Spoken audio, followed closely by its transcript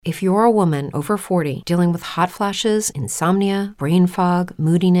If you're a woman over 40 dealing with hot flashes, insomnia, brain fog,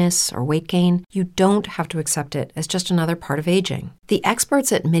 moodiness, or weight gain, you don't have to accept it as just another part of aging. The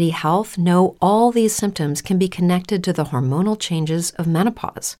experts at MIDI Health know all these symptoms can be connected to the hormonal changes of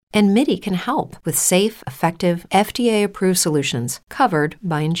menopause. And MIDI can help with safe, effective, FDA-approved solutions covered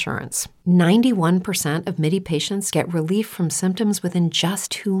by insurance. 91% of MIDI patients get relief from symptoms within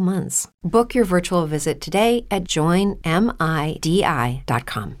just 2 months. Book your virtual visit today at joinmidi.com.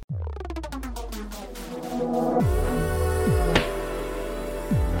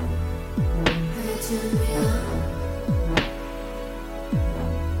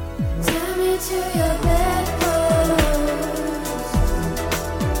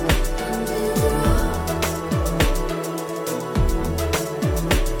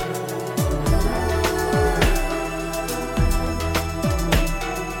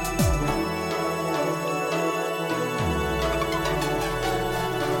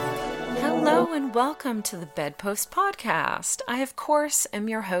 Welcome to the Bedpost Podcast. I, of course, am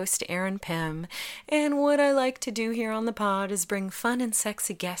your host, Erin Pym, and what I like to do here on the pod is bring fun and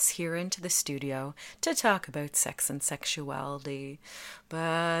sexy guests here into the studio to talk about sex and sexuality.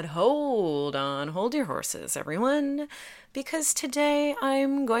 But hold on, hold your horses, everyone, because today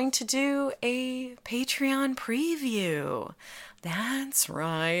I'm going to do a Patreon preview. That's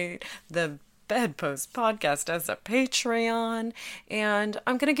right, the Bedpost Podcast as a Patreon, and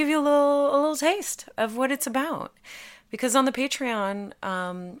I'm going to give you a little taste of what it's about. Because on the Patreon,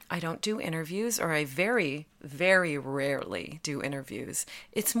 I don't do interviews, or I very, very rarely do interviews.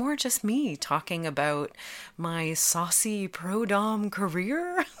 It's more just me talking about my saucy pro-dom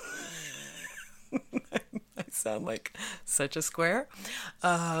career. I sound like such a square.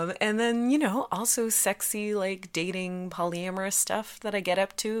 And then, also sexy, like dating polyamorous stuff that I get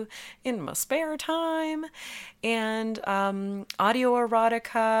up to in my spare time. And audio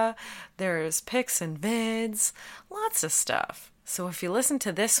erotica, there's pics and vids, lots of stuff. So if you listen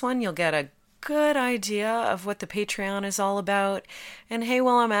to this one, you'll get a good idea of what the Patreon is all about. And hey,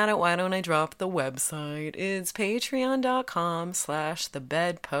 while I'm at it, why don't I drop the website? It's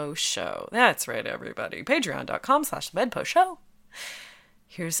patreon.com/thebedpostshow. That's right, everybody. Patreon.com/thebedpostshow.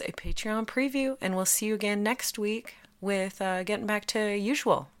 Here's a Patreon preview, and we'll see you again next week with getting back to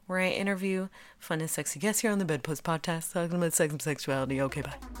usual, where I interview fun and sexy guests here on the Bedpost Podcast, talking about sex and sexuality. Okay,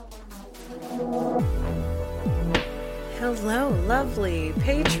 bye. Hello, lovely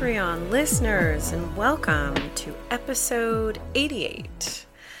Patreon listeners, and welcome to episode 88.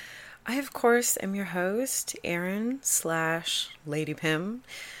 I, of course, am your host, Erin/Lady Pym,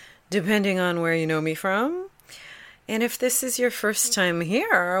 depending on where you know me from. And if this is your first time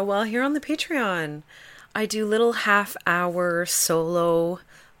here, well, here on the Patreon, I do little half-hour solo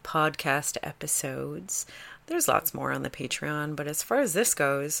podcast episodes. There's lots more on the Patreon, but as far as this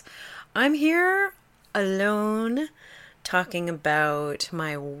goes, I'm here alone, talking about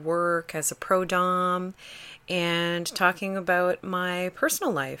my work as a pro-dom and talking about my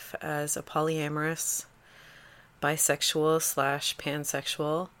personal life as a polyamorous,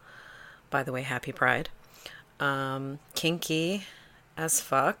 bisexual/pansexual, by the way, happy Pride, kinky as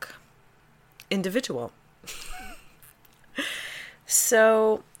fuck individual.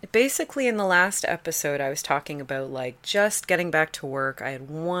 So basically in the last episode, I was talking about just getting back to work. I had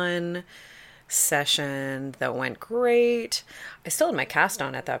one session that went great. I still had my cast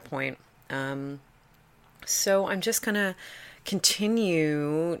on at that point. So I'm just going to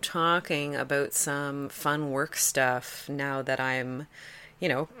continue talking about some fun work stuff now that I'm,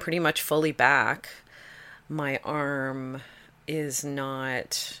 pretty much fully back. My arm is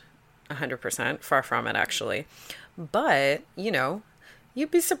not 100%, far from it actually. But,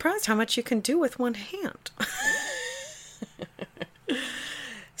 you'd be surprised how much you can do with one hand.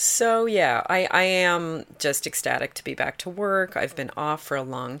 So yeah, I am just ecstatic to be back to work. I've been off for a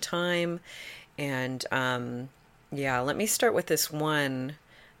long time. And let me start with this one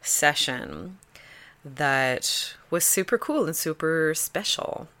session that was super cool and super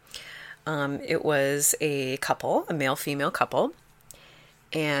special. It was a couple, a male-female couple.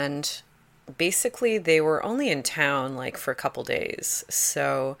 And basically they were only in town for a couple days.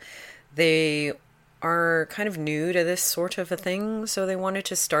 So they are kind of new to this sort of a thing, so they wanted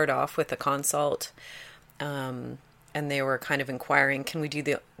to start off with a consult, and they were kind of inquiring, can we do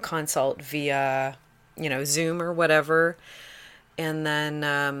the consult via, Zoom or whatever, and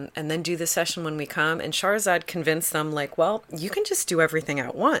then do the session when we come. And Shahrazad convinced them, well, you can just do everything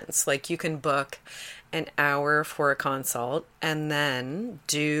at once. You can book an hour for a consult and then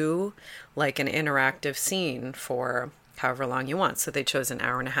do an interactive scene for however long you want. So they chose an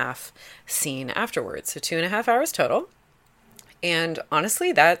hour and a half scene afterwards. So 2.5 hours total. And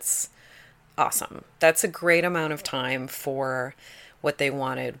honestly, that's awesome. That's a great amount of time for what they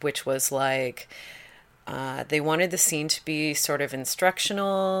wanted, which was like, they wanted the scene to be sort of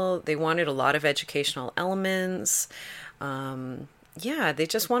instructional. They wanted a lot of educational elements. Yeah, they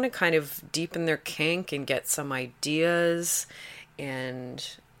just want to kind of deepen their kink and get some ideas and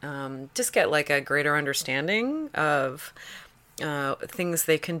just get like a greater understanding of things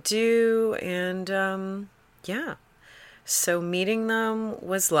they can do. And yeah, so meeting them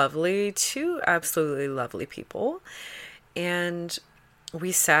was lovely. Two absolutely lovely people. And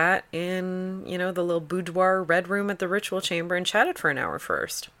we sat in, the little boudoir red room at the ritual chamber and chatted for an hour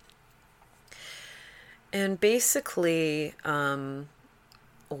first. And basically,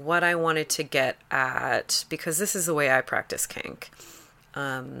 what I wanted to get at, because this is the way I practice kink,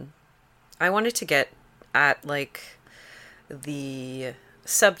 I wanted to get at like the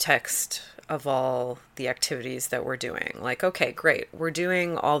subtext of all the activities that we're doing. Like, okay, great. We're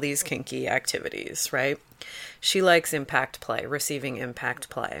doing all these kinky activities, right? She likes impact play, receiving impact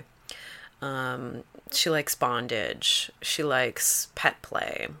play. She likes bondage. She likes pet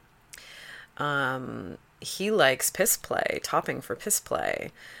play. He likes piss play, topping for piss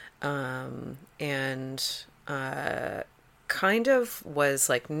play. And kind of was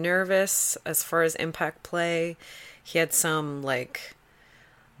like nervous as far as impact play. He had some like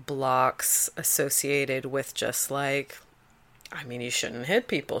blocks associated with just like, I mean, you shouldn't hit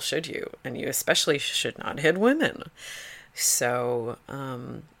people, should you? And you especially should not hit women. So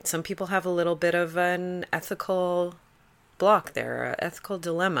some people have a little bit of an ethical block there, an ethical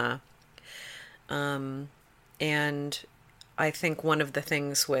dilemma. And I think one of the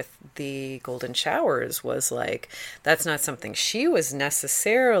things with the golden showers was like, that's not something she was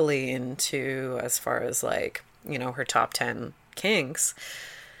necessarily into as far as like, her top 10 kinks.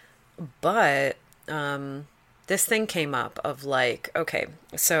 But this thing came up of like, okay,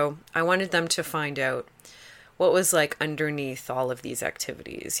 so I wanted them to find out what was like underneath all of these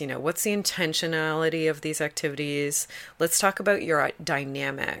activities. What's the intentionality of these activities? Let's talk about your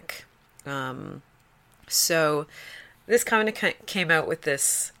dynamic. So this kind of came out with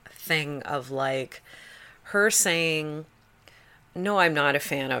this thing of like her saying, no, I'm not a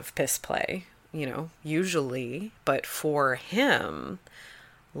fan of piss play, usually, but for him,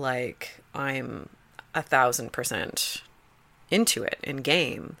 like I'm 1,000% into it in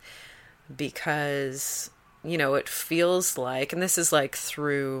game because, it feels like, and this is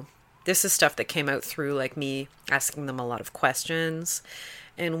stuff that came out through like me asking them a lot of questions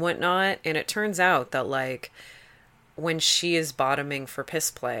and whatnot. And it turns out that like when she is bottoming for piss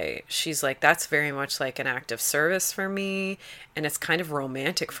play, she's like, that's very much like an act of service for me. And it's kind of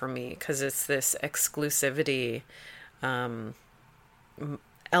romantic for me because it's this exclusivity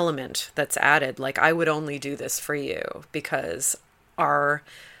element that's added. Like, I would only do this for you because our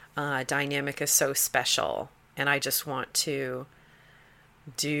dynamic is so special. And I just want to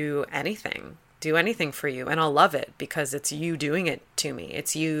do anything for you. And I'll love it because it's you doing it to me.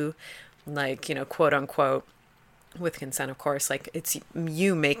 It's you, like, quote unquote, with consent, of course, like it's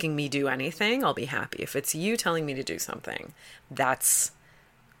you making me do anything, I'll be happy. If it's you telling me to do something, that's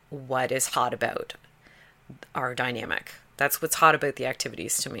what is hot about our dynamic. That's what's hot about the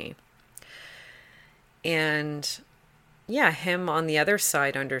activities to me. And yeah, him on the other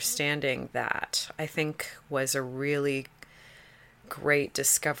side understanding that, I think was a really great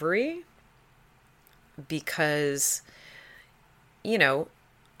discovery because,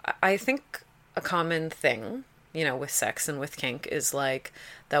 I think a common thing, with sex and with kink is like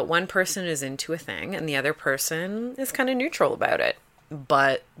that one person is into a thing and the other person is kind of neutral about it,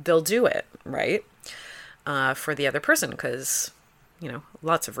 but they'll do it, right? For the other person because,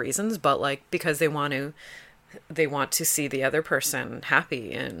 lots of reasons, but like because they want to see the other person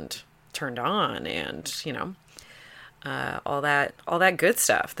happy and turned on and, all that good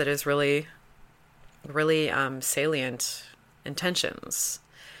stuff that is really, really salient intentions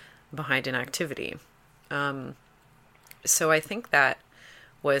behind an activity. So I think that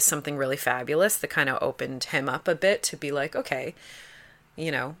was something really fabulous that kind of opened him up a bit to be like, okay,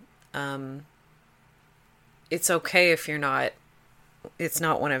 it's okay if it's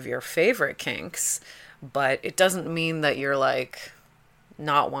not one of your favorite kinks, but it doesn't mean that you're like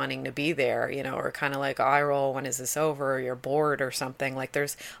not wanting to be there, or kind of like eye roll, when is this over? Or you're bored or something. Like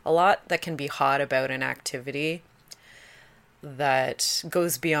there's a lot that can be hot about an activity that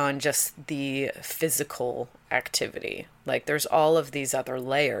goes beyond just the physical activity. Like there's all of these other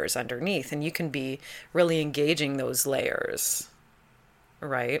layers underneath, and you can be really engaging those layers,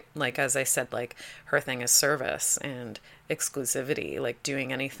 right? Like, as I said, like her thing is service and exclusivity, like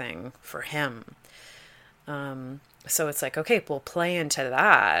doing anything for him. So it's like, okay, we'll play into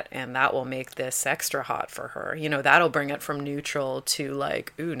that, and that will make this extra hot for her. That'll bring it from neutral to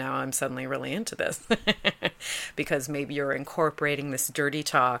like, ooh, now I'm suddenly really into this. Because maybe you're incorporating this dirty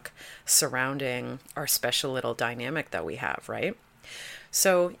talk surrounding our special little dynamic that we have, right?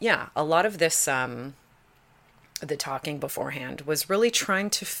 So yeah, a lot of this, the talking beforehand was really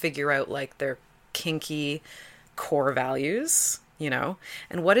trying to figure out like their kinky core values,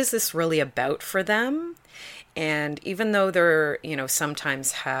 and what is this really about for them? And even though they're,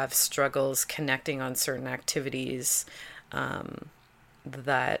 sometimes have struggles connecting on certain activities,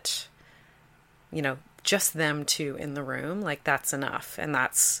 that, just them two in the room, like that's enough. And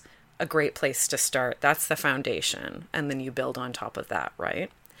that's a great place to start. That's the foundation. And then you build on top of that,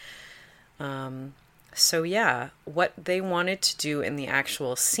 right? So yeah, what they wanted to do in the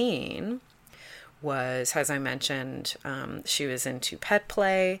actual scene was, as I mentioned, she was into pet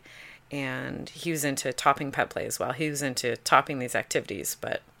play, and he was into topping pet play as well. He was into topping these activities,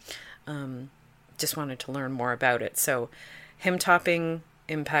 but just wanted to learn more about it. So him topping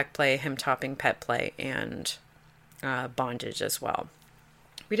impact play, him topping pet play, and bondage as well.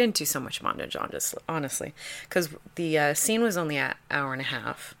 We didn't do so much bondage, honestly, because the scene was only an hour and a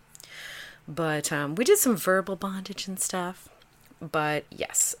half. But we did some verbal bondage and stuff. But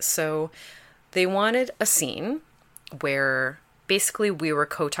yes, so they wanted a scene where basically we were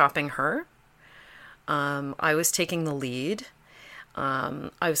co-topping her. I was taking the lead. I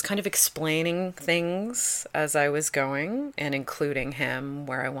was kind of explaining things as I was going and including him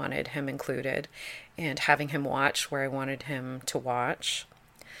where I wanted him included and having him watch where I wanted him to watch.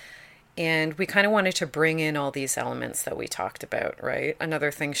 And we kind of wanted to bring in all these elements that we talked about, right?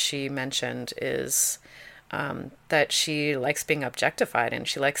 Another thing she mentioned is that she likes being objectified and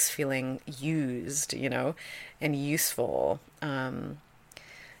she likes feeling used, and useful.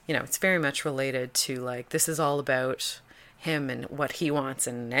 It's very much related to like, this is all about him and what he wants,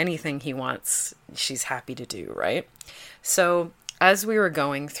 and anything he wants, she's happy to do, right? So as we were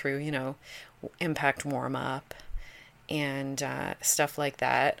going through, impact warm up and stuff like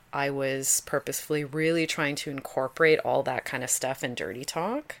that, I was purposefully really trying to incorporate all that kind of stuff in dirty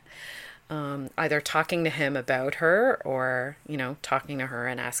talk. Either talking to him about her or, talking to her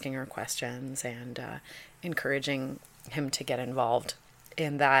and asking her questions and encouraging him to get involved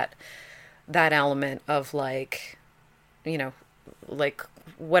in that element of like, like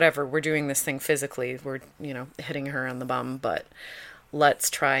whatever, we're doing this thing physically, we're, hitting her on the bum, but let's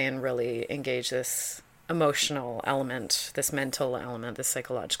try and really engage this emotional element, this mental element, this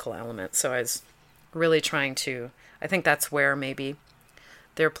psychological element. So I was really trying to, I think that's where maybe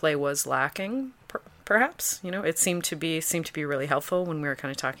their play was lacking, perhaps. It seemed to be really helpful when we were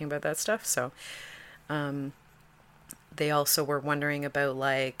kind of talking about that stuff. So they also were wondering about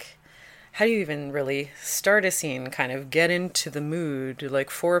like, how do you even really start a scene, kind of get into the mood, like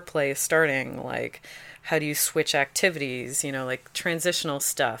foreplay starting, like how do you switch activities, like transitional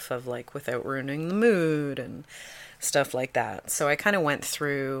stuff of like without ruining the mood and stuff like that. So I kind of went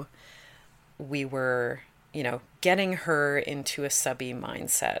through, we were, getting her into a subby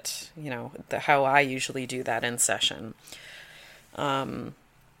mindset, how I usually do that in session. And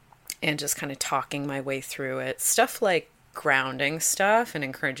just kind of talking my way through it. Stuff like grounding stuff and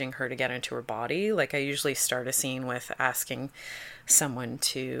encouraging her to get into her body. Like I usually start a scene with asking someone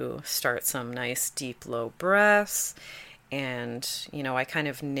to start some nice deep low breaths, and I kind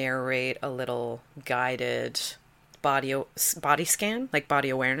of narrate a little guided body scan, like body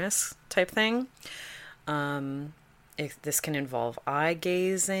awareness type thing. This can involve eye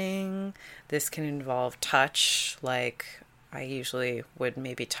gazing, this can involve touch, like I usually would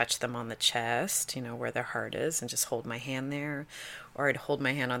maybe touch them on the chest, where their heart is, and just hold my hand there. Or I'd hold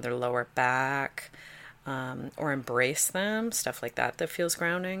my hand on their lower back, or embrace them, stuff like that feels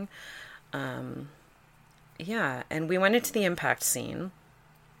grounding. Yeah, and we went into the impact scene.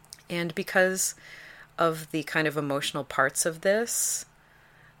 And because of the kind of emotional parts of this,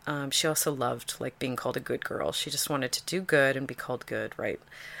 she also loved like being called a good girl. She just wanted to do good and be called good, right?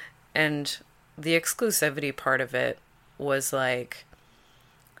 And the exclusivity part of it was like,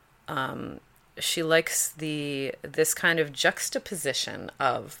 she likes this kind of juxtaposition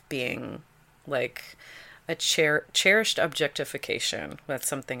of being like a cherished objectification. That's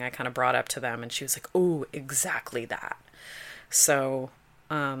something I kind of brought up to them, and she was like, oh, exactly that. So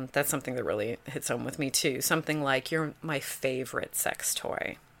that's something that really hits home with me too. Something like, you're my favorite sex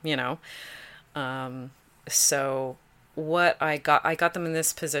toy, so what I got them in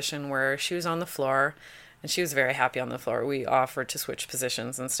this position where she was on the floor, and she was very happy on the floor. We offered to switch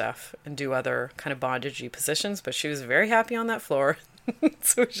positions and stuff and do other kind of bondagey positions, but she was very happy on that floor.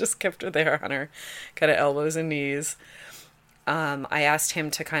 So we just kept her there on her kind of elbows and knees. I asked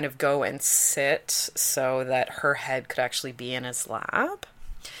him to kind of go and sit so that her head could actually be in his lap.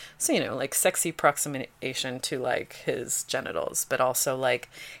 So, like sexy approximation to like his genitals, but also like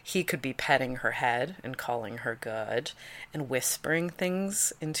he could be petting her head and calling her good and whispering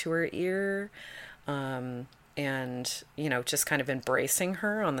things into her ear. And, just kind of embracing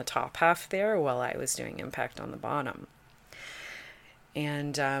her on the top half there while I was doing impact on the bottom.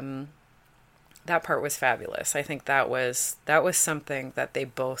 And, that part was fabulous. I think that was something that they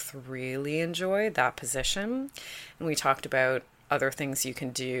both really enjoyed, that position. And we talked about other things you can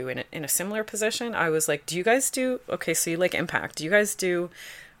do in a similar position. I was like, do you guys do, okay, so you like impact. Do you guys do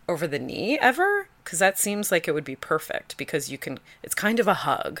over the knee ever? Because that seems like it would be perfect because it's kind of a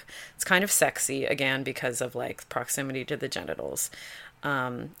hug. It's kind of sexy, again, because of like proximity to the genitals.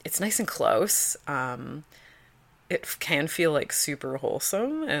 It's nice and close. It can feel like super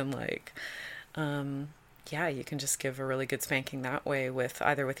wholesome and like, you can just give a really good spanking that way with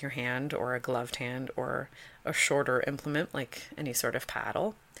either with your hand or a gloved hand or a shorter implement like any sort of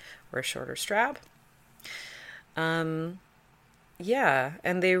paddle or a shorter strap. And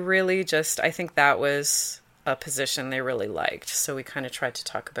they really I think that was a position they really liked. So we kind of tried to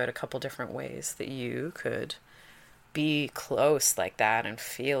talk about a couple different ways that you could be close like that and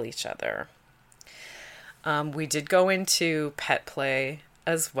feel each other. We did go into pet play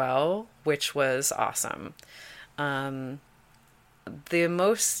as well, which was awesome. The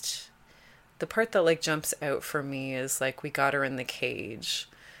part that like jumps out for me is like we got her in the cage,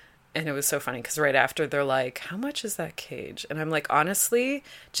 and it was so funny because right after they're like, how much is that cage? And I'm like, honestly,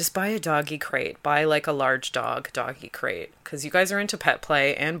 just buy a doggy crate, buy like a large doggy crate, because you guys are into pet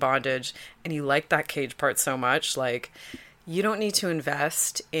play and bondage and you like that cage part so much. Like, you don't need to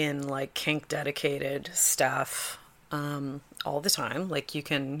invest in like kink dedicated stuff all the time. Like, you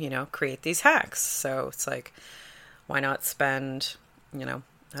can, create these hacks. So it's like, why not spend, I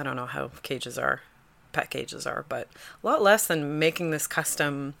don't know how pet cages are, but a lot less than making this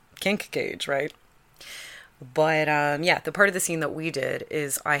custom kink cage, right? But the part of the scene that we did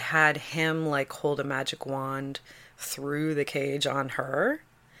is I had him like hold a magic wand through the cage on her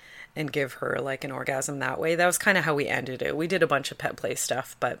and give her like an orgasm that way. That was kind of how we ended it. We did a bunch of pet play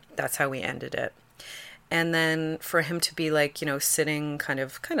stuff, but that's how we ended it. And then for him to be like, sitting kind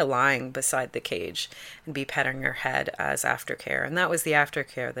of lying beside the cage and be petting her head as aftercare. And that was the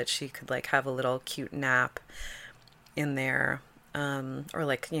aftercare, that she could like have a little cute nap in there, or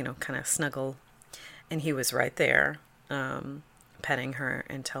like, kind of snuggle. And he was right there, petting her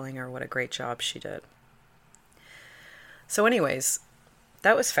and telling her what a great job she did. So anyways,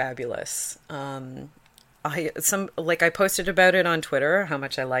 that was fabulous. I posted about it on Twitter, how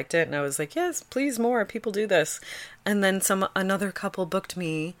much I liked it, and I was like, yes, please, more people do this. And then another couple booked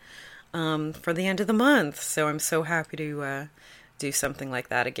me for the end of the month, so I'm so happy to do something like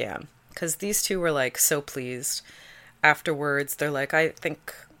that again, because these two were like so pleased afterwards. They're like, I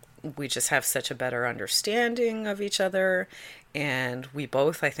think we just have such a better understanding of each other, and we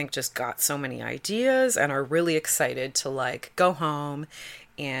both, I think, just got so many ideas and are really excited to like go home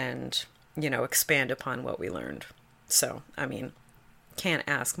and expand upon what we learned. So, I mean, can't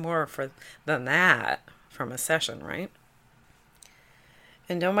ask more than that from a session, right?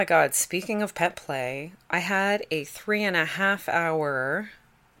 And oh my God, speaking of pet play, I had a 3.5 hour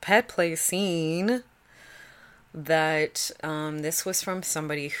pet play scene that this was from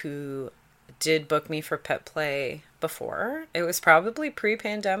somebody who did book me for pet play before. It was probably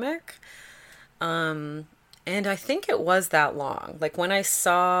pre-pandemic. And I think it was that long. Like, when I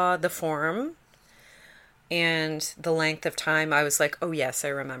saw the form and the length of time, I was like, oh yes, I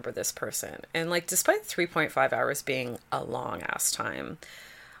remember this person. And like, despite 3.5 hours being a long ass time,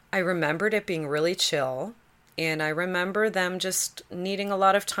 I remembered it being really chill. And I remember them just needing a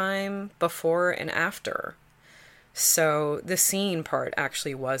lot of time before and after. So the scene part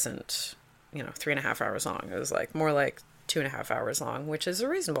actually wasn't, 3.5 hours long. It was like more like 2.5 hours long, which is a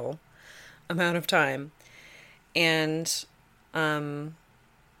reasonable amount of time. And,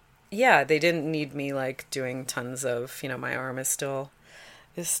 they didn't need me like doing tons of, my arm is still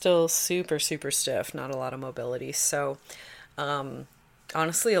super, super stiff, not a lot of mobility. So,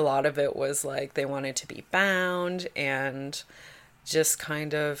 honestly, a lot of it was like they wanted to be bound and just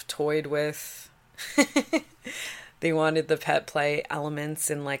kind of toyed with, they wanted the pet play elements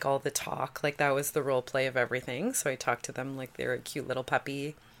and like all the talk, like that was the role play of everything. So I talked to them like they're a cute little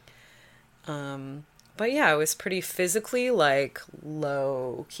puppy. But yeah, it was pretty physically like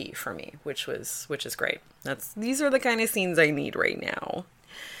low key for me, which is great. These are the kind of scenes I need right now.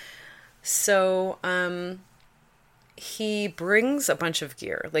 So, he brings a bunch of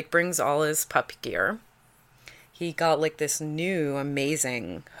gear, like brings all his pup gear. He got like this new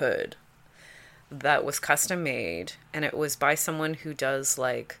amazing hood that was custom made, and it was by someone who does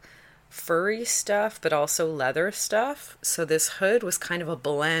like furry stuff but also leather stuff. So this hood was kind of a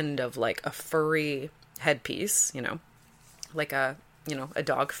blend of like a furry headpiece, like a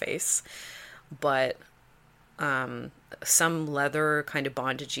dog face, but some leather kind of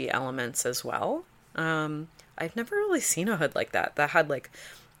bondagey elements as well. I've never really seen a hood like that had like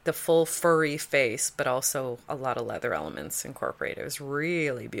the full furry face, but also a lot of leather elements incorporated. It was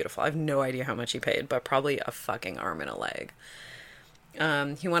really beautiful. I have no idea how much he paid, but probably a fucking arm and a leg.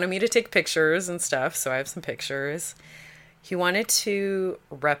 He wanted me to take pictures and stuff, so I have some pictures. He wanted to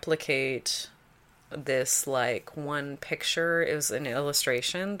replicate this, like, one picture. It was an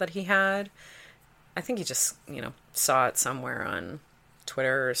illustration that he had. I think he just, saw it somewhere on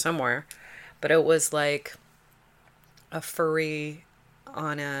Twitter or somewhere. But it was like a furry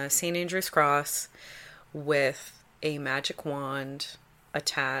on a St. Andrew's cross with a magic wand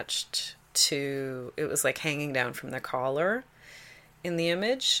attached to, it was like hanging down from the collar in the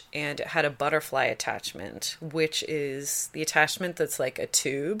image, and it had a butterfly attachment, which is the attachment that's like a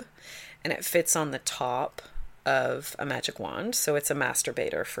tube, and it fits on the top of a magic wand. So it's a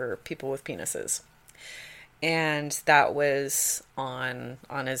masturbator for people with penises. And that was on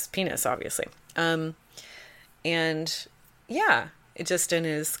his penis, obviously. And yeah, it just in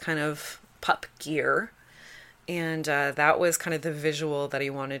his kind of pup gear. And that was kind of the visual that he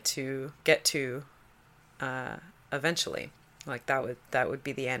wanted to get to eventually. Like that would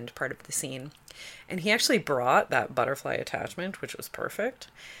be the end part of the scene. And he actually brought that butterfly attachment, which was perfect.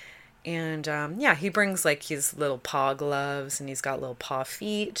 And yeah, he brings like his little paw gloves, and he's got little paw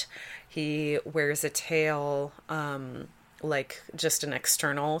feet. He wears a tail, like just an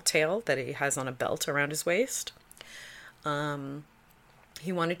external tail that he has on a belt around his waist.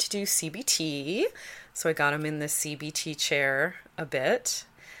 He wanted to do CBT, so I got him in the CBT chair a bit.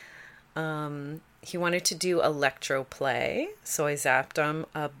 He wanted to do electroplay, so I zapped him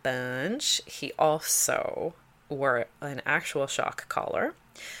a bunch. He also wore an actual shock collar,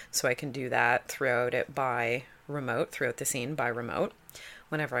 so I can do that throughout the scene by remote,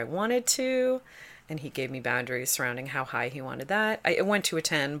 whenever I wanted to. And he gave me boundaries surrounding how high he wanted that. It went to a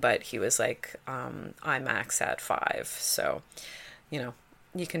 10, but he was like, I max at 5. So,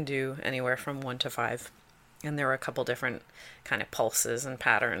 you can do anywhere from 1 to 5. And there were a couple different kind of pulses and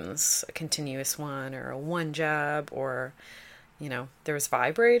patterns, a continuous one or a one jab, or, there was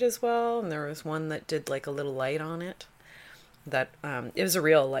vibrate as well. And there was one that did like a little light on it. That, it was a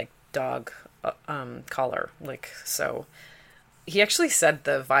real like dog collar. Like, so he actually said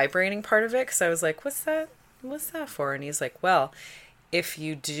the vibrating part of it, because I was like, what's that for? And he's like, well, if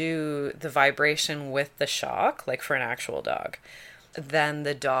you do the vibration with the shock, like for an actual dog, then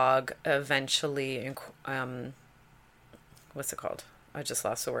the dog eventually, what's it called? I just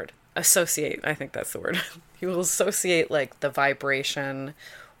lost the word. Associate. I think that's the word. He will associate like the vibration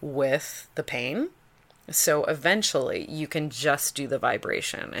with the pain. So eventually you can just do the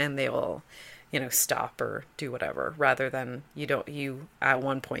vibration and they will, stop or do whatever, rather than at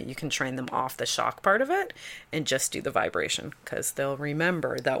one point you can train them off the shock part of it and just do the vibration, because they'll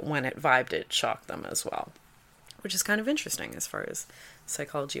remember that when it vibed, it shocked them as well, which is kind of interesting as far as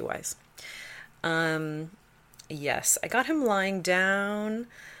psychology wise. Yes, I got him lying down,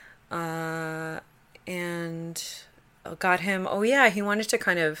 and got him, he wanted to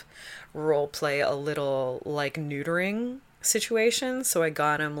kind of role play a little like neutering situation. So I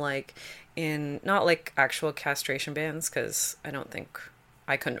got him like in, not like actual castration bands, because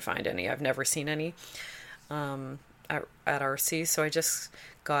I couldn't find any. I've never seen any at RC. So I just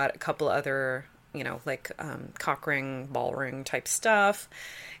got a couple other, like cock ring, ball ring type stuff.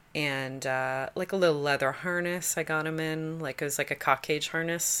 And like a little leather harness I got him in. Like it was like a cock cage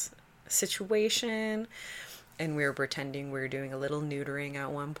harness situation. And we were pretending we were doing a little neutering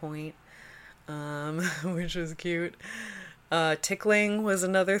at one point, which was cute. Tickling was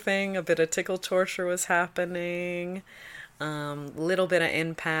another thing. A bit of tickle torture was happening. Little bit of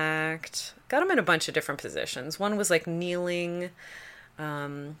impact. Got him in a bunch of different positions. One was like kneeling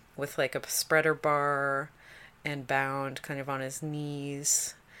with like a spreader bar and bound kind of on his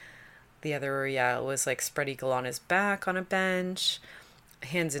knees. The other, was like spread eagle on his back on a bench.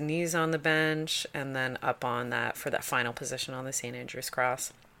 Hands and knees on the bench, and then up on that for that final position on the St. Andrew's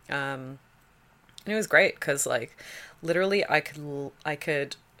cross. And it was great because like literally I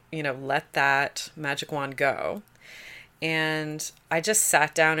could let that magic wand go, and I just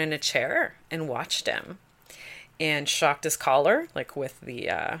sat down in a chair and watched him and shocked his collar like with the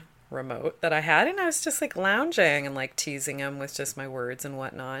remote that I had, and I was just like lounging and like teasing him with just my words and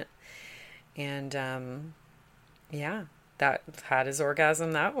whatnot. And yeah, that had his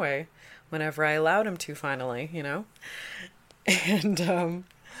orgasm that way whenever I allowed him to finally, you know? And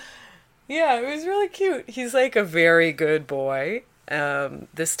yeah, it was really cute. He's like a very good boy.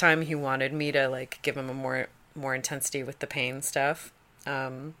 This time he wanted me to like give him a more intensity with the pain stuff.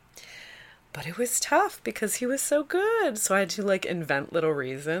 But it was tough because he was so good. So I had to like invent little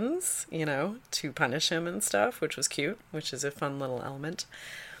reasons, you know, to punish him and stuff, which was cute, which is a fun little element.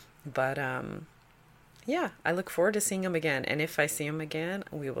 But yeah, I look forward to seeing him again. And if I see him again,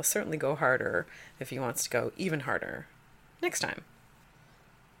 we will certainly go harder if he wants to go even harder next time.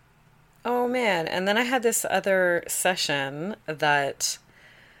 Oh man, and then I had this other session that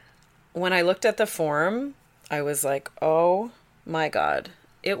when I looked at the form, I was like, oh my God.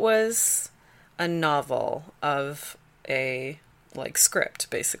 It was a novel of a like script,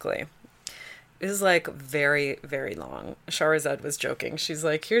 basically. It was like very, very long. Shahrazad was joking. She's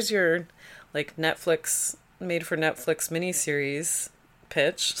like, here's your like Netflix, made for Netflix miniseries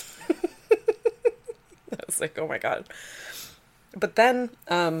pitch. I was like, oh my God. But then,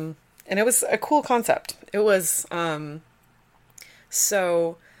 and it was a cool concept. It was,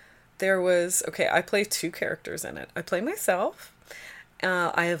 so there was, okay, I play two characters in it. I play myself.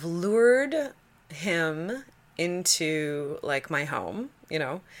 I have lured him into like my home, you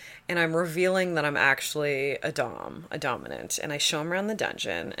know, and I'm revealing that I'm actually a dominant, and I show him around the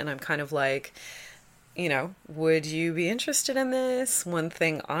dungeon, and I'm kind of like, you know, would you be interested in this? One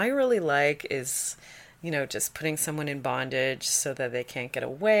thing I really like is, you know, just putting someone in bondage so that they can't get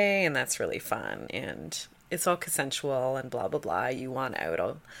away, and that's really fun, and it's all consensual and blah blah blah. You want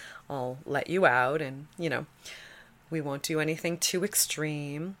out, I'll let you out, and you know, we won't do anything too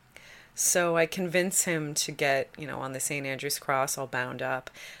extreme. So I convince him to get, you know, on the St. Andrew's cross all bound up.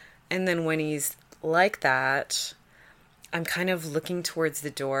 And then when he's like that, I'm kind of looking towards the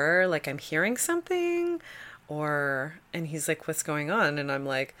door, like I'm hearing something, and he's like, what's going on? And I'm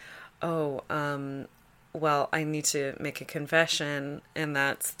like, oh, well, I need to make a confession. And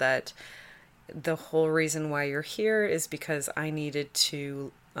that's that the whole reason why you're here is because I needed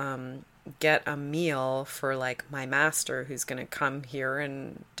to, get a meal for like my master who's going to come here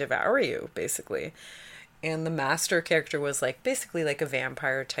and devour you, basically. And the master character was like basically like a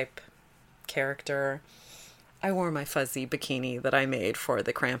vampire type character. I wore my fuzzy bikini that I made for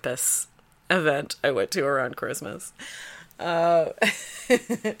the Krampus event I went to around Christmas. So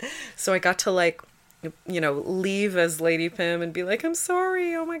I got to like, you know, leave as Lady Pym and be like, I'm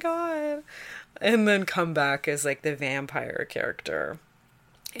sorry, oh my God. And then come back as like the vampire character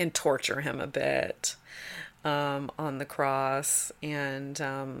and torture him a bit on the cross, and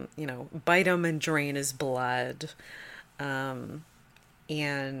you know, bite him and drain his blood, and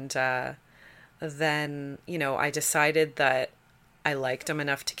then, you know, I decided that I liked him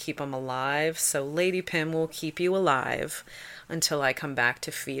enough to keep him alive, so Lady Pym will keep you alive until I come back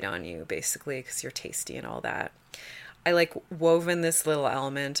to feed on you, basically, because you're tasty and all that. I like woven this little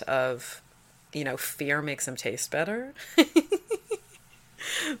element of, you know, fear makes him taste better.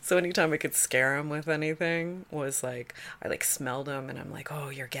 So anytime I could scare him with anything was like, I like smelled him and I'm like, oh,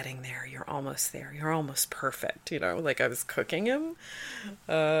 you're getting there. You're almost there. You're almost perfect. You know, like I was cooking him,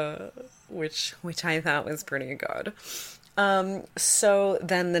 which I thought was pretty good. So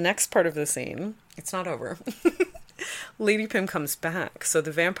then the next part of the scene, it's not over. Lady Pym comes back. So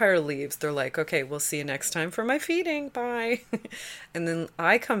the vampire leaves. They're like, okay, we'll see you next time for my feeding. Bye. And then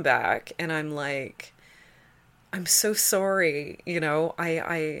I come back and I'm like, I'm so sorry, you know,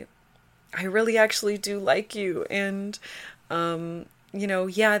 I really actually do like you. And, you know,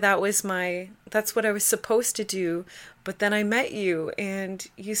 yeah, that's what I was supposed to do. But then I met you and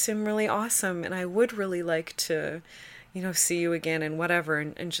you seem really awesome. And I would really like to, you know, see you again and whatever.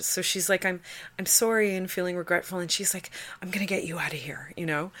 And just, so she's like, I'm sorry and feeling regretful. And she's like, I'm going to get you out of here, you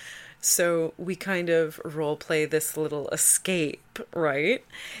know? So we kind of role play this little escape, right?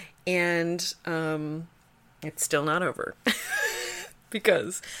 And, it's still not over.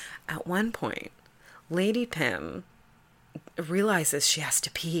 Because at one point, Lady Pym realizes she has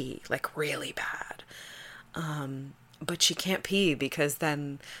to pee, like really bad. But she can't pee because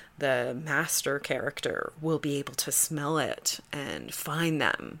then the master character will be able to smell it and find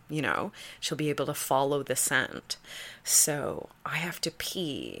them, you know. She'll be able to follow the scent. So I have to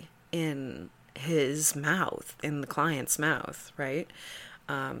pee in his mouth, in the client's mouth, right?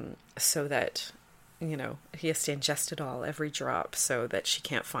 So that, you know, he has to ingest it all, every drop, so that she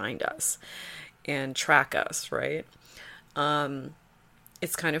can't find us and track us, right?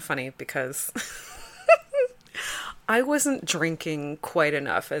 It's kind of funny because I wasn't drinking quite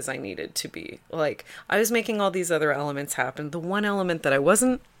enough as I needed to be. Like, I was making all these other elements happen. The one element that I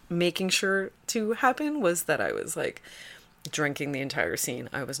wasn't making sure to happen was that I was like drinking the entire scene.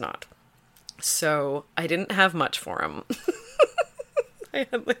 I was not. So I didn't have much for him. I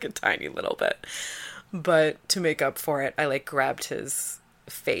had like a tiny little bit. But to make up for it, I like grabbed his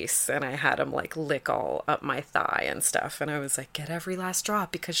face and I had him like lick all up my thigh and stuff. And I was like, get every last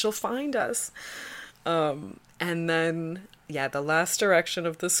drop because she'll find us. And then, yeah, the last direction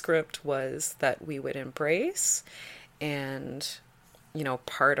of the script was that we would embrace and, you know,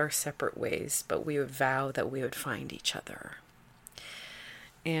 part our separate ways, but we would vow that we would find each other.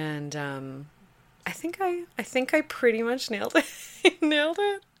 And I think I pretty much nailed it. Nailed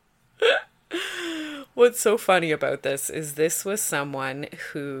it. What's so funny about this is this was someone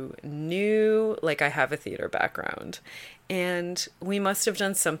who knew, like, I have a theater background, and we must have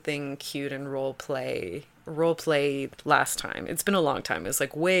done something cute and role play last time. It's been a long time. It was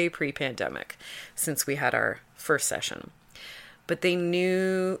like way pre-pandemic since we had our first session. But they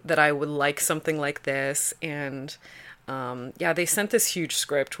knew that I would like something like this, and yeah, they sent this huge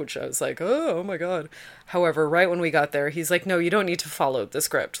script, which I was like, oh my God. However, right when we got there, he's like, no, you don't need to follow the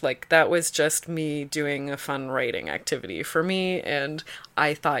script. Like, that was just me doing a fun writing activity for me, and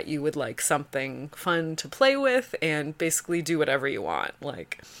I thought you would like something fun to play with and basically do whatever you want.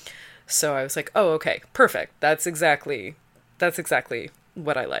 Like, so I was like, oh, okay, perfect. That's exactly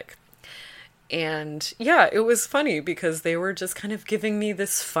what I like. And yeah, it was funny because they were just kind of giving me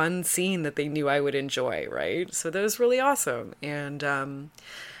this fun scene that they knew I would enjoy, right? So that was really awesome. And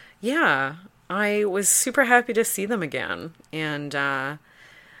yeah, I was super happy to see them again. And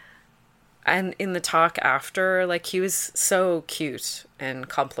in the talk after, like, he was so cute and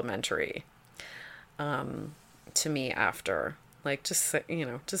complimentary to me after. Like, just, you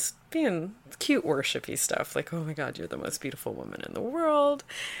know, just being cute worshipy stuff. Like, oh my God, you're the most beautiful woman in the world.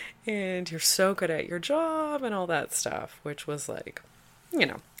 And you're so good at your job and all that stuff, which was like, you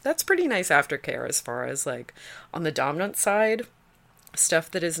know, that's pretty nice aftercare as far as like on the dominant side,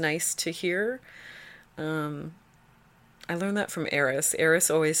 stuff that is nice to hear. I learned that from Eris. Eris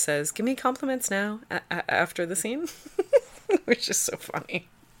always says, give me compliments now after the scene, which is so funny.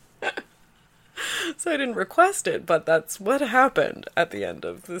 So I didn't request it, but that's what happened at the end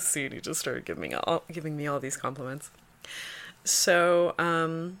of the scene. He just started giving me all these compliments. So,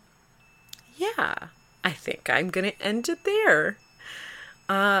 yeah, I think I'm going to end it there.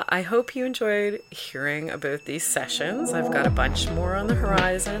 I hope you enjoyed hearing about these sessions. I've got a bunch more on the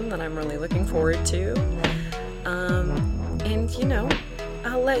horizon that I'm really looking forward to. And, you know,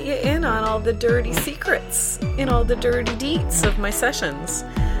 I'll let you in on all the dirty secrets and all the dirty deets of my sessions.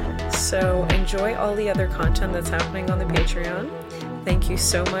 So enjoy all the other content that's happening on the Patreon. Thank you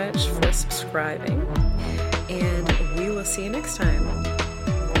so much for subscribing. And we will see you next time.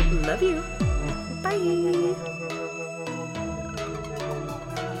 Love you. Bye.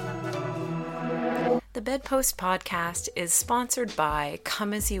 The Bedpost Podcast is sponsored by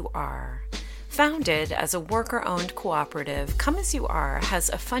Come As You Are. Founded as a worker-owned cooperative, Come As You Are has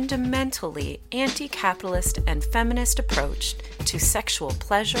a fundamentally anti-capitalist and feminist approach to sexual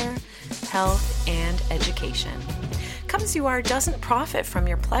pleasure, health, and education. Come As You Are doesn't profit from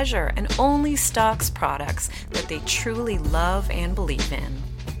your pleasure and only stocks products that they truly love and believe in.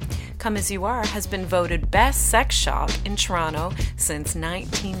 Come As You Are has been voted best sex shop in Toronto since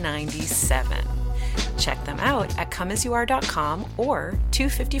 1997. Check them out at comeasyouare.com or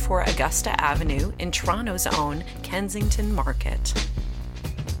 254 Augusta Avenue in Toronto's own Kensington Market.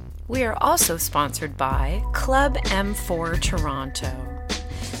 We are also sponsored by Club M4 Toronto.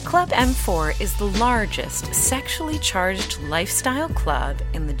 Club M4 is the largest sexually charged lifestyle club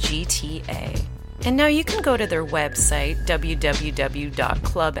in the GTA. And now you can go to their website,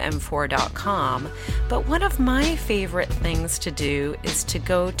 www.clubm4.com, but one of my favorite things to do is to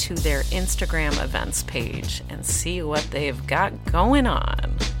go to their Instagram events page and see what they've got going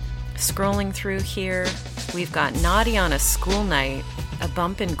on. Scrolling through here, we've got Naughty on a School Night, a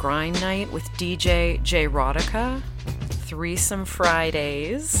Bump and Grind Night with DJ J Rodica, Threesome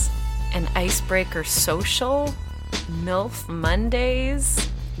Fridays, an Icebreaker Social, MILF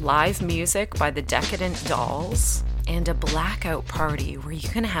Mondays, live music by the Decadent Dolls, and a blackout party where you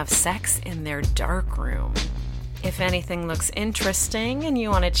can have sex in their dark room. If anything looks interesting and you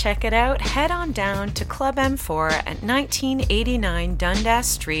want to check it out, head on down to Club M4 at 1989 Dundas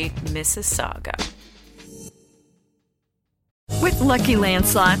Street, Mississauga. With Lucky Land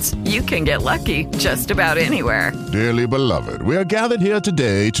Slots, you can get lucky just about anywhere. Dearly beloved, we are gathered here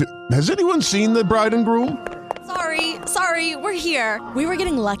today to... Has anyone seen the bride and groom? Sorry, we're here. We were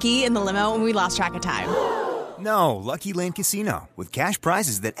getting lucky in the limo and we lost track of time. No, Lucky Land Casino, with cash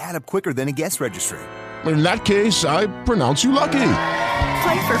prizes that add up quicker than a guest registry. In that case, I pronounce you lucky.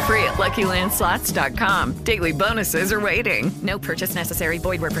 Play for free at LuckyLandSlots.com. Daily bonuses are waiting. No purchase necessary.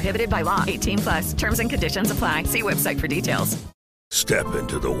 Void where prohibited by law. 18+. Terms and conditions apply. See website for details. Step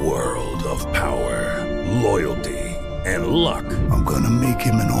into the world of power, loyalty, and luck. I'm gonna make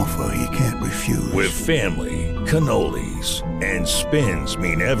him an offer he can't refuse. With family, cannolis, and spins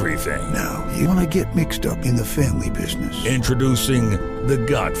mean everything. Now, you wanna get mixed up in the family business. Introducing The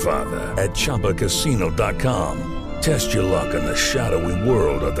Godfather at ChumbaCasino.com. Test your luck in the shadowy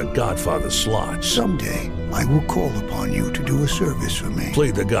world of The Godfather slot. Someday, I will call upon you to do a service for me. Play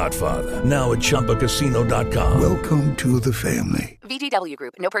The Godfather, now at ChumbaCasino.com. Welcome to the family. VGW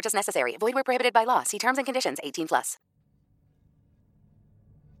Group. No purchase necessary. Void where prohibited by law. See terms and conditions. 18+.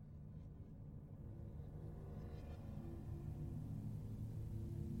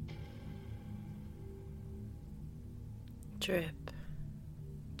 Drip,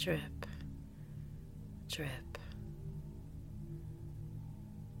 drip, drip.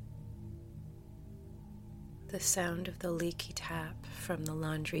 The sound of the leaky tap from the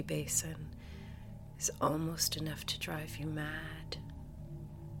laundry basin is almost enough to drive you mad.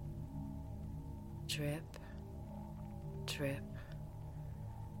 Drip, drip,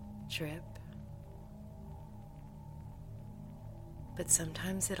 drip. But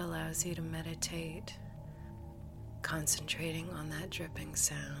sometimes it allows you to meditate, concentrating on that dripping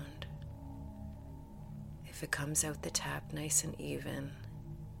sound. If it comes out the tap nice and even,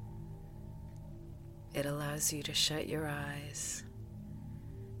 it allows you to shut your eyes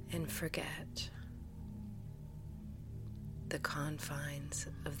and forget the confines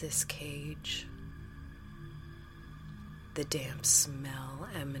of this cage, the damp smell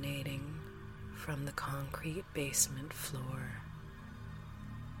emanating from the concrete basement floor,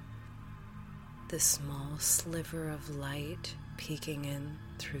 the small sliver of light peeking in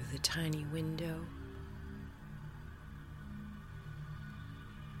through the tiny window,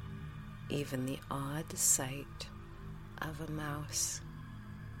 even the odd sight of a mouse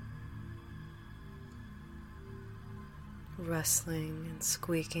rustling and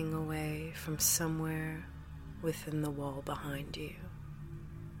squeaking away from somewhere within the wall behind you.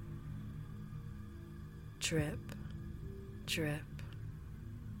 Drip, drip,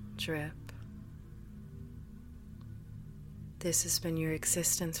 drip. This has been your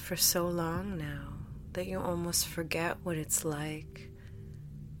existence for so long now that you almost forget what it's like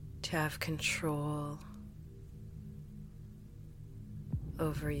to have control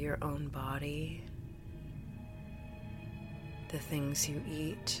over your own body, the things you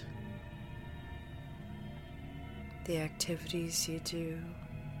eat, the activities you do.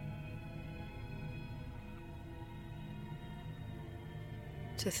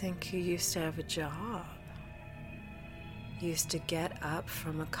 To think you used to have a job. You used to get up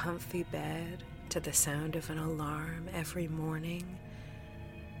from a comfy bed to the sound of an alarm every morning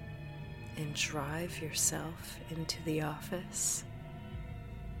and drive yourself into the office,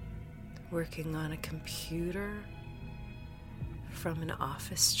 working on a computer from an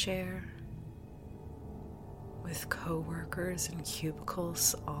office chair with coworkers and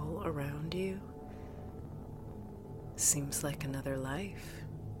cubicles all around you. Seems like another life.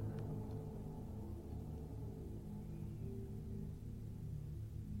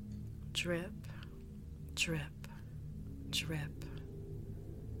 Drip, drip, drip.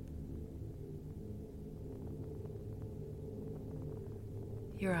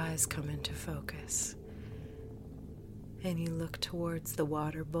 Your eyes come into focus, and you look towards the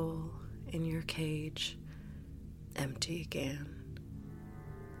water bowl in your cage, empty again.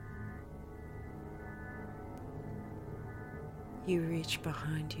 You reach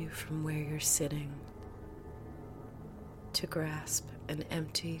behind you from where you're sitting to grasp an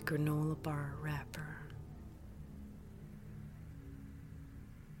empty granola bar wrapper.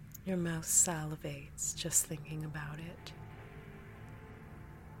 Your mouth salivates just thinking about it.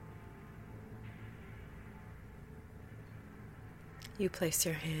 You place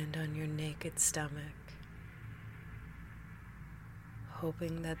your hand on your naked stomach,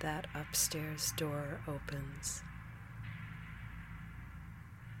 hoping that that upstairs door opens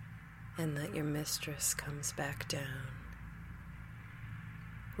and that your mistress comes back down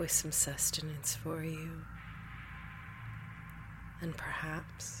with some sustenance for you, and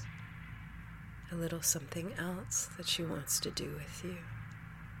perhaps a little something else that she wants to do with you.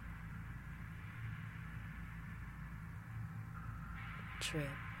 Drip,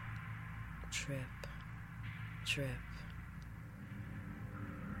 drip, drip.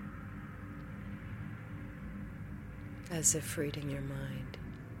 As if reading your mind,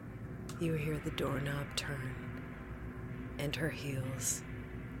 you hear the doorknob turn and her heels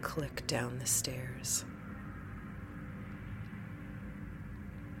click down the stairs.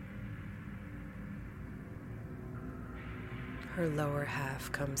 Her lower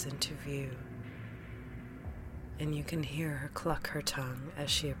half comes into view, and you can hear her cluck her tongue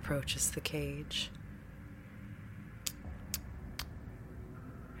as she approaches the cage.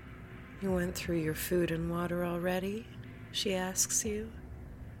 You went through your food and water already? She asks you.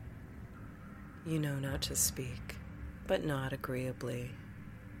 You know not to speak, but not agreeably.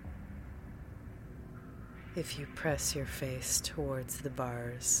 If you press your face towards the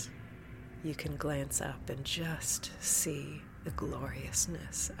bars, you can glance up and just see the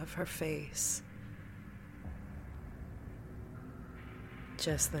gloriousness of her face.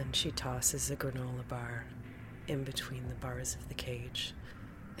 Just then she tosses a granola bar in between the bars of the cage,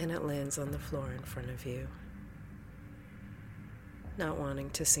 and it lands on the floor in front of you. Not wanting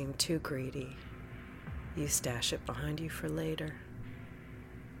to seem too greedy, you stash it behind you for later.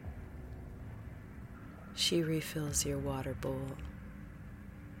 She refills your water bowl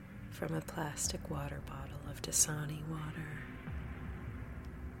from a plastic water bottle of Dasani water,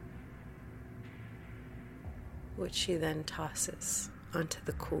 which she then tosses onto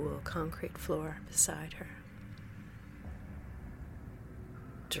the cool concrete floor beside her.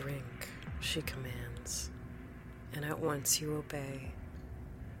 Drink, she commands, and at once you obey.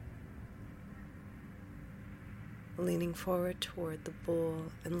 Leaning forward toward the bowl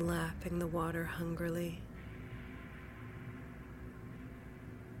and lapping the water hungrily.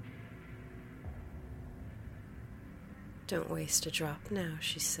 Don't waste a drop now,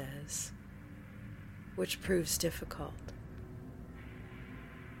 she says, which proves difficult,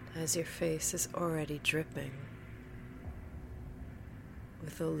 as your face is already dripping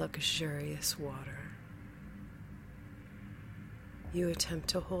with the luxurious water. You attempt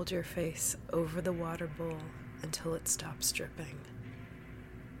to hold your face over the water bowl until it stops dripping.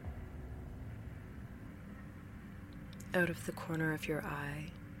 Out of the corner of your eye,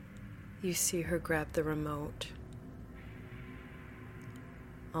 you see her grab the remote.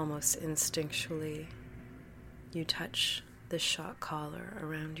 Almost instinctually, you touch the shock collar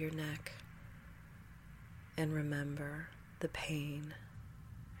around your neck and remember the pain.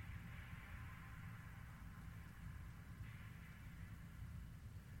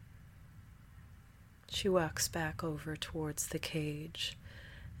 She walks back over towards the cage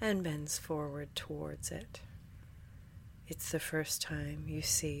and bends forward towards it. It's the first time you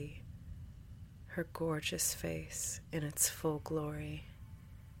see her gorgeous face in its full glory.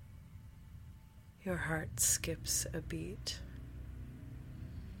 Your heart skips a beat.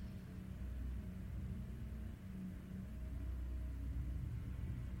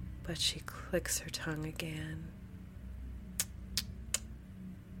 But she clicks her tongue again.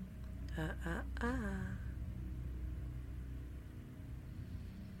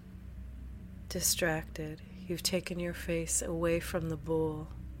 Distracted, you've taken your face away from the bowl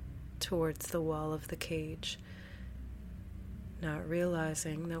towards the wall of the cage, not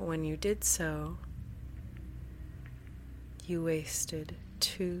realizing that when you did so, you wasted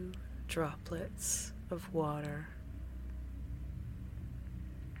 2 droplets of water.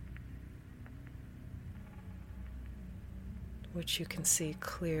 Which you can see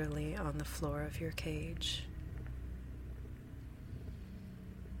clearly on the floor of your cage.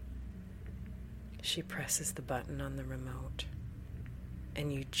 She presses the button on the remote,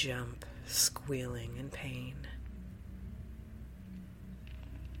 and you jump, squealing in pain.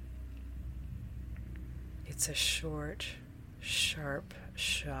 It's a short, sharp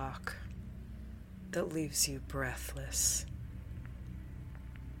shock that leaves you breathless.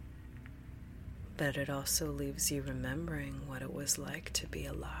 But it also leaves you remembering what it was like to be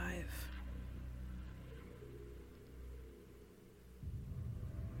alive.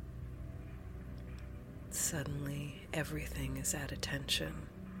 Suddenly, everything is at attention.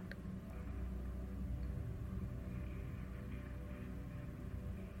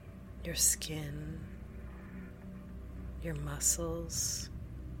 Your skin, your muscles,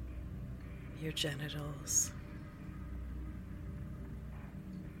 your genitals.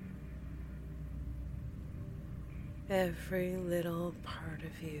 Every little part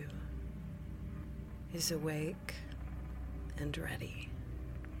of you is awake and ready.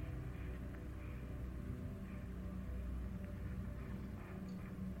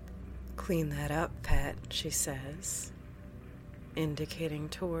 Clean that up, pet, she says, indicating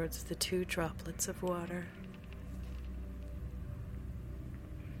towards the 2 droplets of water.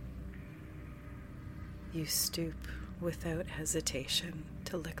 You stoop without hesitation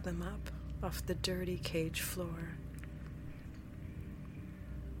to lick them up off the dirty cage floor.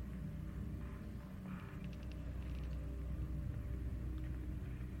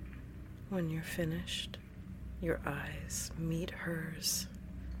 When you're finished, your eyes meet hers.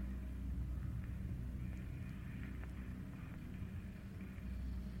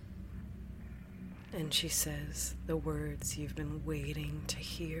 And she says the words you've been waiting to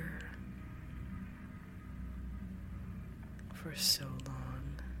hear for so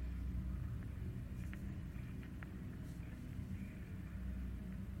long.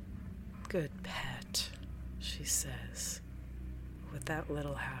 Good pet, she says, with that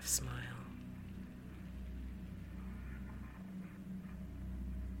little half smile.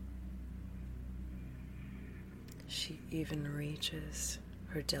 She even reaches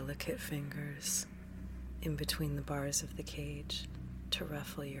her delicate fingers in between the bars of the cage to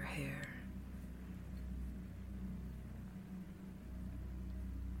ruffle your hair.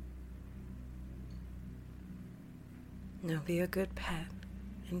 Now be a good pet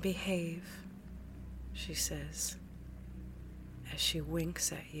and behave, she says, as she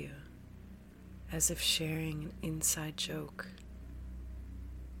winks at you, as if sharing an inside joke.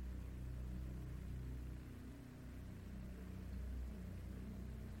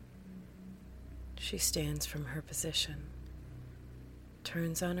 She stands from her position,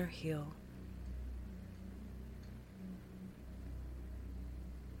 turns on her heel,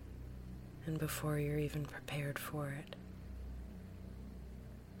 and before you're even prepared for it,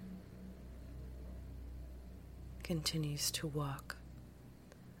 continues to walk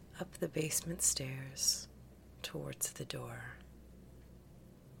up the basement stairs towards the door.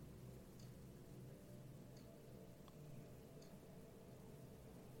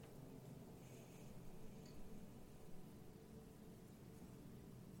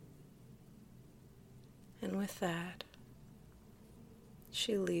 And with that,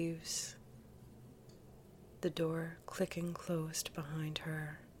 she leaves, the door clicking closed behind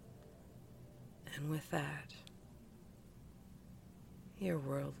her. And with that, your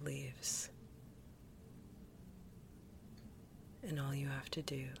world leaves. And all you have to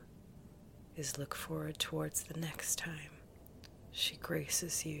do is look forward towards the next time she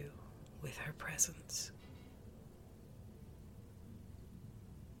graces you with her presence.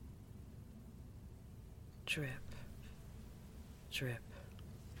 Drip, drip,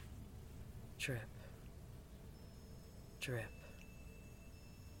 drip, drip.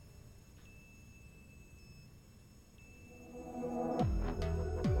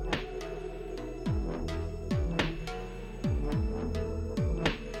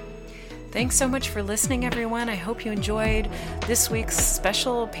 Thanks so much for listening, everyone. I hope you enjoyed this week's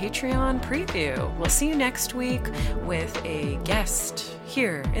special Patreon preview. We'll see you next week with a guest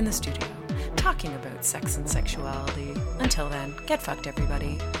here in the studio talking about sex and sexuality. Until then, get fucked,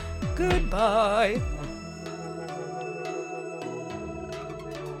 everybody. Goodbye.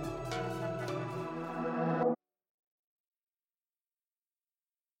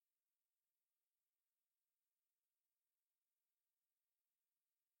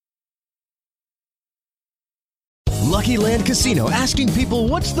 Lucky Land Casino, asking people,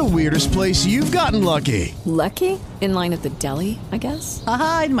 what's the weirdest place you've gotten lucky? Lucky? In line at the deli, I guess?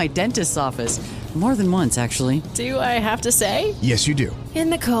 Aha, in my dentist's office. More than once, actually. Do I have to say? Yes, you do. In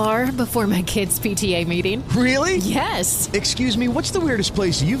the car before my kids' PTA meeting. Really? Yes. Excuse me, what's the weirdest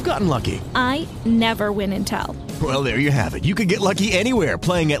place you've gotten lucky? I never win and tell. Well, there you have it. You can get lucky anywhere,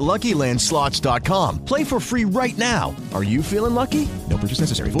 playing at LuckyLandSlots.com. Play for free right now. Are you feeling lucky? No purchase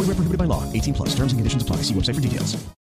necessary. Void where prohibited by law. 18+. Terms and conditions apply. See website for details.